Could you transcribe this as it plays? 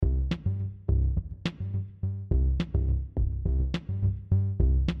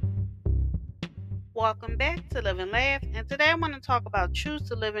Welcome back to Live and Laugh, and today I want to talk about choose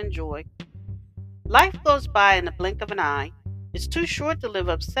to live in joy. Life goes by in the blink of an eye. It's too short to live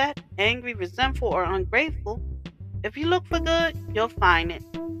upset, angry, resentful, or ungrateful. If you look for good, you'll find it.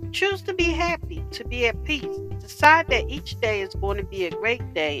 Choose to be happy, to be at peace. Decide that each day is going to be a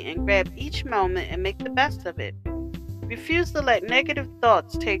great day and grab each moment and make the best of it. Refuse to let negative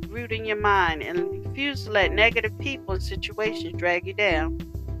thoughts take root in your mind and refuse to let negative people and situations drag you down.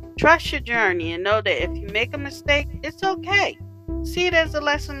 Trust your journey and know that if you make a mistake, it's okay. See it as a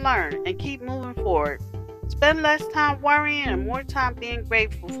lesson learned and keep moving forward. Spend less time worrying and more time being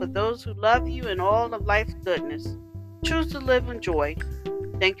grateful for those who love you and all of life's goodness. Choose to live in joy.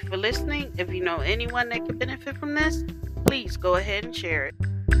 Thank you for listening. If you know anyone that could benefit from this, please go ahead and share it.